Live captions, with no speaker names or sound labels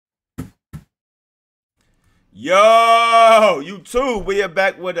Yo, YouTube, we are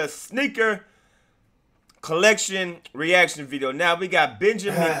back with a sneaker collection reaction video. Now we got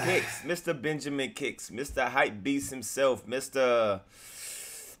Benjamin Kickz, Mr. Benjamin Kickz, Mr. Hype Beast himself, Mr.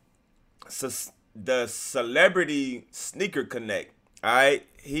 The Celebrity Sneaker Connect. All right,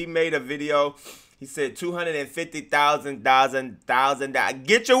 he made a video. He said $250,000.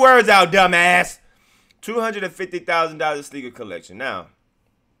 Get your words out, dumbass. $250,000 sneaker collection. Now,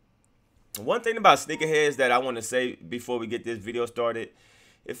 one thing about sneakerheads that I want to say before we get this video started,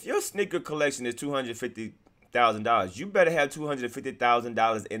 if your sneaker collection is $250,000, you better have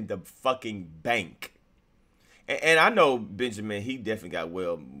 $250,000 in the fucking bank. And I know Benjamin, he definitely got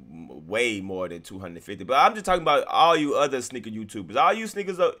way more than 250. But I'm just talking about all you other sneaker YouTubers, all you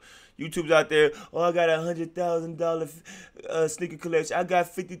YouTubers out there. Oh, I got $100,000 sneaker collection. I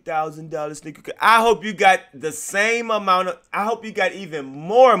got $50,000 sneaker. I hope you got the same amount of. I hope you got even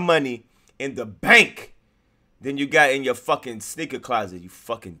more money in the bank than you got in your fucking sneaker closet, you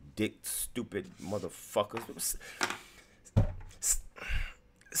fucking dick stupid motherfuckers.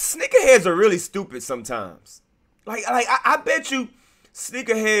 Sneakerheads are really stupid sometimes. Like I bet you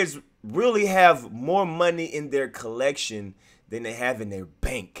sneakerheads really have more money in their collection than they have in their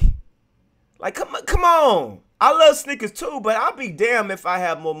bank. Like come on. I love sneakers too, but I'll be damned if I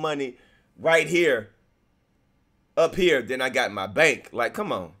have more money right here up here than I got in my bank. Like,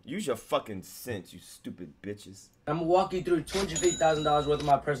 come on. Use your fucking sense, you stupid bitches. I'm going to walk you through $250,000 worth of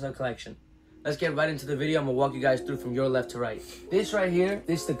my personal collection. Let's get right into the video. I'm going to walk you guys through from your left to right. This right here,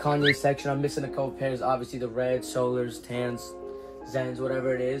 this is the Kanye section. I'm missing a couple pairs. Obviously, the reds, solars, tans, zens,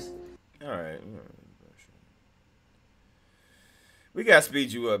 whatever it is. All right. We got to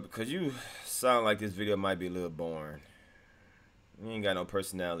speed you up because you sound like this video might be a little boring. You ain't got no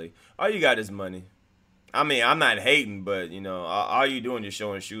personality. All you got is money. I mean, I'm not hating, but, you know, all you doing is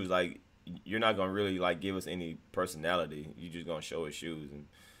showing shoes. Like, you're not going to really, like, give us any personality. You're just going to show us shoes and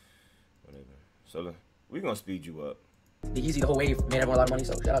whatever. So, we're going to speed you up. The Yeezy, the whole wave, made everyone a lot of money,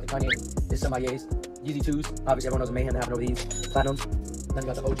 so shout out to Kanye. This is some of my Yeezys. Yeezy 2s. Obviously, everyone knows the mayhem that happened over these. Platinums. Then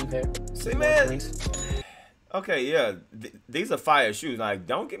you got the OG pair. See, man. Okay, yeah. These are fire shoes. Like,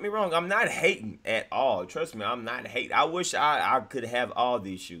 don't get me wrong. I'm not hating at all. Trust me, I'm not hating. I wish I could have all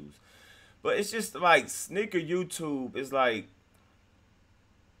these shoes. But it's just like sneaker YouTube is like,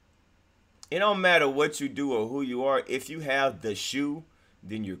 it don't matter what you do or who you are. If you have the shoe,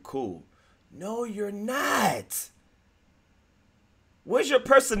 then you're cool. No, you're not. Where's your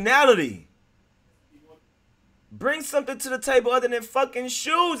personality? Bring something to the table other than fucking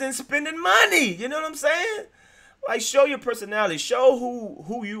shoes and spending money. You know what I'm saying? Like, show your personality. Show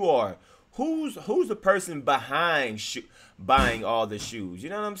who you are. Who's the person behind buying all the shoes? You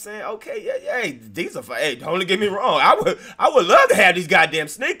know what I'm saying? Okay, yeah. Hey, these are. Hey, don't get me wrong. I would love to have these goddamn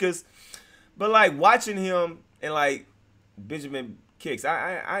sneakers, but like watching him and like Benjamin Kickz,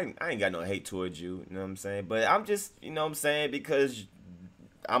 I ain't got no hate towards you. You know what I'm saying? But I'm just, you know what I'm saying, because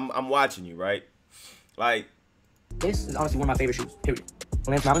I'm watching you, right? Like, this is honestly one of my favorite shoes. Period.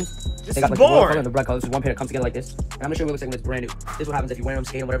 Lance Mountains. This they got is like boring. The color and the black color. This is one pair that comes together like this. And I'm gonna show you what it looks like when it's brand new. This is what happens if you wear them,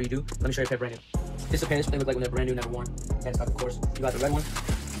 skating, whatever you do. Let me show you a pair brand new. This is a pair. This is what they look like when they're brand new, never worn. And of course, you got the red one.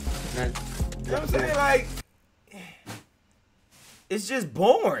 And then, you know what I'm saying? Like, it's just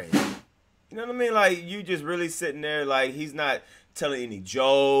boring. You know what I mean? Like, you just really sitting there, like, he's not telling any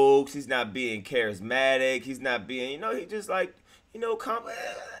jokes. He's not being charismatic. He's not being, you know, he just like, you know,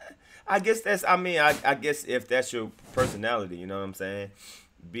 I guess that's, I mean, I guess if that's your personality, you know what I'm saying?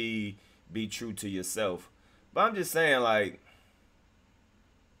 Be true to yourself. But I'm just saying, like,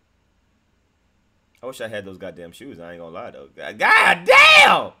 I wish I had those goddamn shoes. I ain't gonna lie, though. God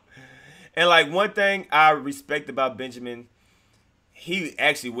damn! And, like, one thing I respect about Benjamin, he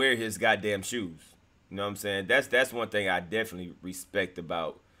actually wear his goddamn shoes. You know what I'm saying? That's one thing I definitely respect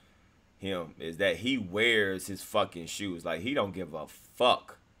about him, is that he wears his fucking shoes. Like, he don't give a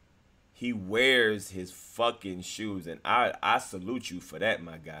fuck. He wears his fucking shoes, and I salute you for that,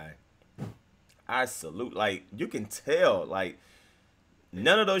 my guy. I salute. Like, you can tell, like,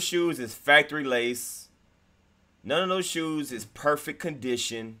 none of those shoes is factory lace. None of those shoes is perfect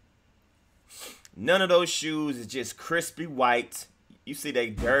condition. None of those shoes is just crispy white. You see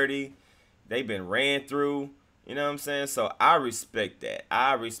they dirty. They been ran through. You know what I'm saying? So I respect that.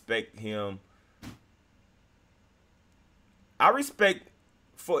 I respect him. I respect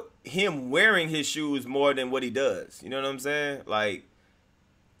for him wearing his shoes more than what he does. You know what I'm saying? Like,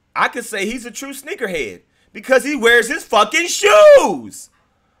 I could say he's a true sneakerhead because he wears his fucking shoes.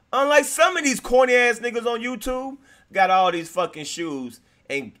 Unlike some of these corny ass niggas on YouTube, got all these fucking shoes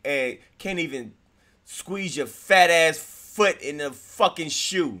and can't even squeeze your fat ass foot in the fucking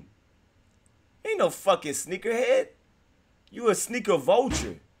shoe. He Ain't no fucking sneakerhead. You a sneaker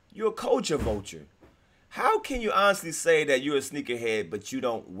vulture. You a culture vulture. How can you honestly say that you're a sneakerhead but you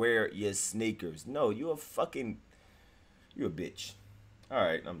don't wear your sneakers? No, you're a bitch. All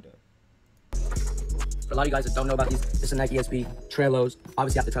right, I'm done. For a lot of you guys that don't know about these, this is a Nike SB Trailers.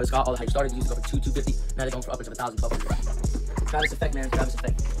 Obviously after Travis Scott, all the hype started. These used to go for $250. Now they're going for upwards of $1,000, $1,200. Travis Effect, man. Travis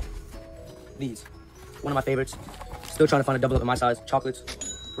Effect. These, one of my favorites. Still trying to find a double up in my size.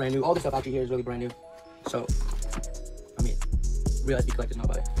 Chocolates, brand new. All this stuff actually here is really brand new. So, I mean, real SB collectors know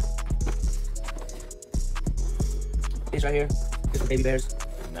about it. This right here, this is baby bears.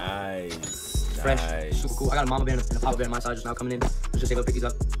 Nice. Fresh, Nice. super cool. I got a mama bear and a papa bear in my size just now coming in. Let's just say go pick these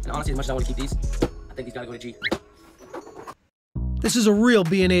up. And honestly, as much as I want to keep these, I think these gotta go to G. This is a real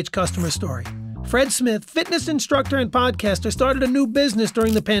B&H customer story. Fred Smith, fitness instructor and podcaster, started a new business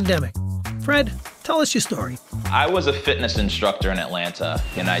during the pandemic. Fred, tell us your story. I was a fitness instructor in Atlanta,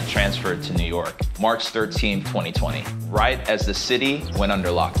 and I transferred to New York, March 13, 2020, right as the city went under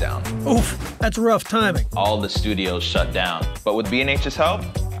lockdown. Oof, that's rough timing. All the studios shut down. But with B&H's help,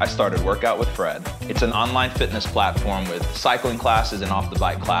 I started Workout with Fred. It's an online fitness platform with cycling classes and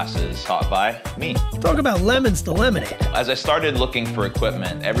off-the-bike classes taught by me. Talk about lemons to lemonade. As I started looking for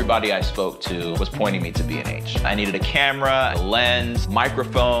equipment, everybody I spoke to was pointing me to B&H. I needed a camera, a lens,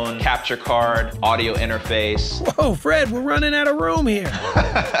 microphone, capture card, audio interface. Whoa, Fred, we're running out of room here.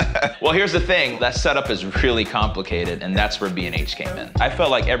 Well, here's the thing. That setup is really complicated, and that's where B&H came in. I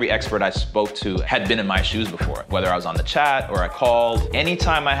felt like every expert I spoke to had been in my shoes before, whether I was on the chat or I called.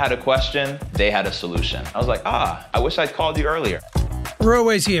 Anytime I had a question, they had a solution. I was like, I wish I'd called you earlier. We're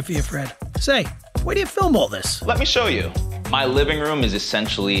always here for you, Fred. Say, where do you film all this? Let me show you. My living room is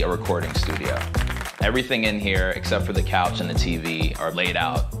essentially a recording studio. Everything in here, except for the couch and the TV, are laid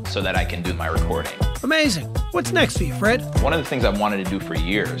out so that I can do my recording. Amazing. What's next for you, Fred? One of the things I've wanted to do for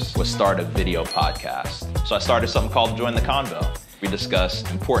years was start a video podcast. So I started something called Join the Convo. We discuss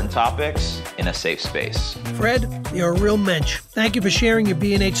important topics in a safe space. Fred, you're a real mensch. Thank you for sharing your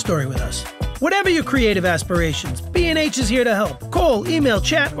B&H story with us. Whatever your creative aspirations, B&H is here to help. Call, email,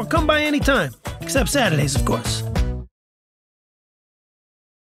 chat, or come by anytime. Except Saturdays, of course.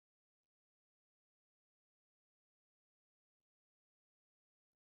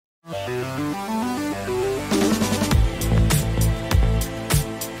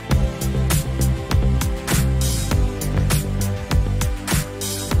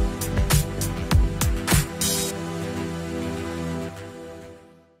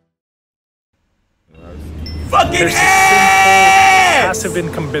 Fucking There's a ass! simple passive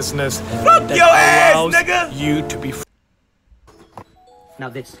income business Fuck that your ass, allows nigga! you to be. Now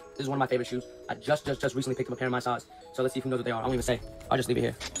this is one of my favorite shoes. I just recently picked up a pair in my size. So let's see who knows what they are. I won't even say. I'll just leave it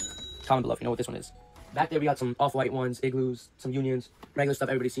here. Comment below if you know what this one is. Back there we got some off-white ones, igloos, some unions, regular stuff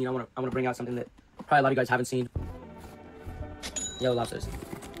everybody's seen. I wanna bring out something that probably a lot of you guys haven't seen. Yellow lobsters.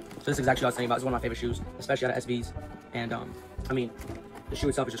 So this is exactly what I was saying about. It's one of my favorite shoes, especially out of SBs. And I mean, the shoe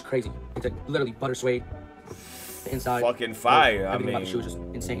itself is just crazy. It's like literally butter suede. The inside. Fucking fire. Everything I about the shoe is just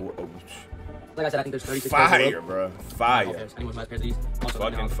insane. mean, Like I said, I think there's 36 pairs in the fire, world. bro. Anyone Fire. who has pairs of these. Also,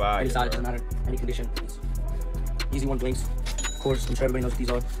 Fucking fire, Any size, it bro. doesn't matter. Any condition. It's easy one blinks. Of course, I'm sure everybody knows what these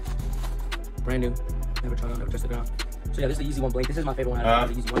are. Brand new. Never tried on, never touched the ground. So yeah, this is the Easy One Blink. This is my favorite one out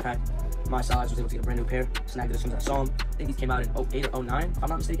of the Easy One pack. My size, was able to get a brand new pair. Snagged it as soon as I saw them. I think these came out in 08 or 09, if I'm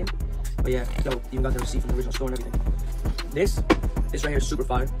not mistaken. But yeah, yo, even got the receipt from the original store and everything. This right here is super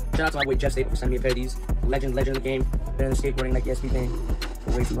fire. Shout out to my boy Jeff Staple for sending me a pair of these. Legend of the game. Been in the skateboarding like the SB thing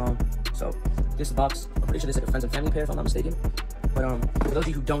for way too long. So this box, I'm pretty sure this is like a friends and family pair if I'm not mistaken. But for those of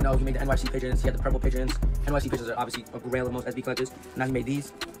you who don't know, he made the NYC pigeons. He had the purple pigeons. NYC pigeons are obviously a grail of most SB collectors. Now he made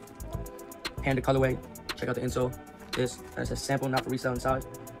these. Panda colorway. Check out the insole. This is a sample, not for resale inside.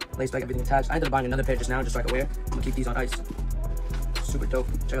 Lace back, everything attached. I ended up buying another pair just now, just so I can wear. I'm gonna keep these on ice. Super dope.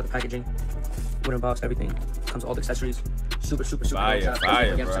 Check out the packaging. Wooden box, everything. Comes with all the accessories. Super dope. Fire, Shout out to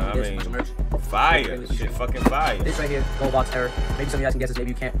fire, again for bro. sending I this, bunch of mean, merch. fire. Really Shit, appreciate it. fucking fire. This right here, gold box error. Maybe some of you guys can guess this, maybe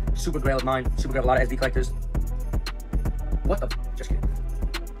you can't. Super grail of mine. Super grail of a lot of SB collectors. What the? Just kidding.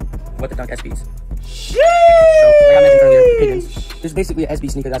 What the dunk SBs. Sheesh. So, like I mentioned earlier, pigeons. This is basically an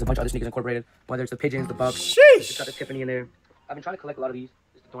SB sneaker that has a bunch of other sneakers incorporated. Whether it's the pigeons, the bucks. It's got the Tiffany in there. I've been trying to collect a lot of these.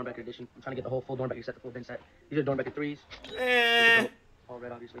 This is the Dornbecker edition. I'm trying to get the whole full Dornbecker set, the full bin set. These are Dornbecker 3s. Eh, All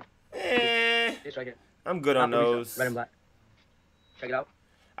red, obviously. eh. This right here. I'm good on Not the resale, those. Red and black. Check it out.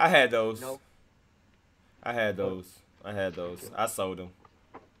 I had those. No. I had those. I sold them.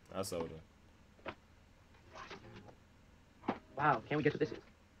 Wow, can't we guess what this is?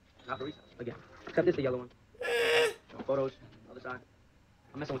 Not for resale. Again. Except this is the yellow one. No photos. Other side.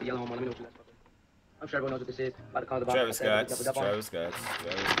 I'm messing with the yellow one more. Let me know what you guys fuck with. I'm sure everyone knows what this is. By the color of the Travis box. Scott. Travis Scott.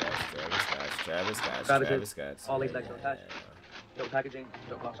 Travis Scott. Travis Scott. Travis Scott. Travis Travis Scott. All latex still attached. Dope packaging.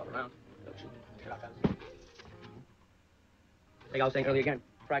 Dope box all around. Dope shoe. Check out Travis. Like I was saying earlier again,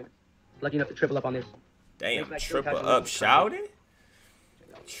 fragments. Lucky enough to triple up on this. Damn, triple up shouted?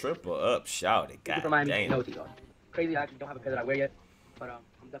 Triple up shouted. God damn. Crazy, I actually don't have a pair that I wear yet, but I'm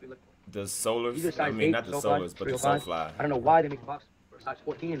definitely looking for the Solars? Either size I mean, 8, not the SoFly, Solars, but the 305. SoFly. I don't know why they make the box for a size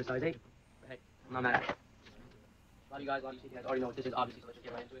 14 and a size 8, but hey, I'm not mad at it. A lot of you guys already know what this is, obviously, so let's just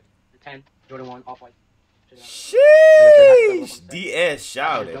get right into it. The 10, Jordan 1, Off-White. Sheesh! DS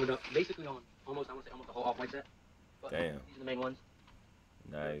shouted. Basically on almost the whole Off-White set. But Damn. These are the main ones.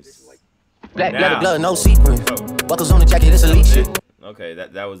 Nice. Black leather glove, no sequin. Buckles on the jacket, it's elite shit. Okay,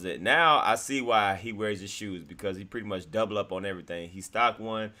 that was it. Now I see why he wears his shoes, because he pretty much double up on everything. He stock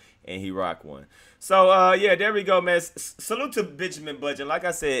one and he rock one. So yeah, there we go, man. Salute to Benjamin Button. Like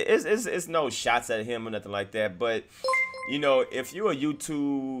I said, it's no shots at him or nothing like that. But you know, if you're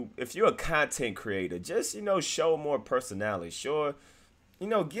a content creator, just show more personality. Sure.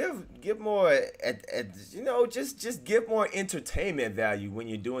 Give more, just give more entertainment value when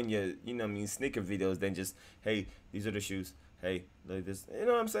you're doing your, sneaker videos than just, hey, these are the shoes. Hey, look at this. You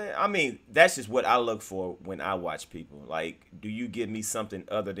know what I'm saying? I mean, that's just what I look for when I watch people. Like, do you give me something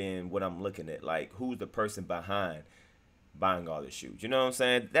other than what I'm looking at? Like, who's the person behind buying all the shoes? You know what I'm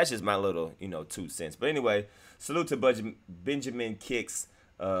saying? That's just my little, 2 cents. But anyway, salute to Benjamin Kickz.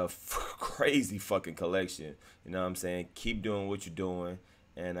 Crazy fucking collection. You know what I'm saying? Keep doing what you're doing.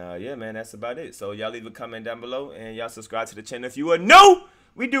 And yeah, man, that's about it. So y'all leave a comment down below and y'all subscribe to the channel if you are new.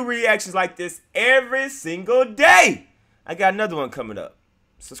 We do reactions like this every single day. I got another one coming up.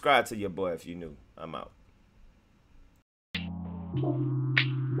 Subscribe to your boy if you're new. I'm out.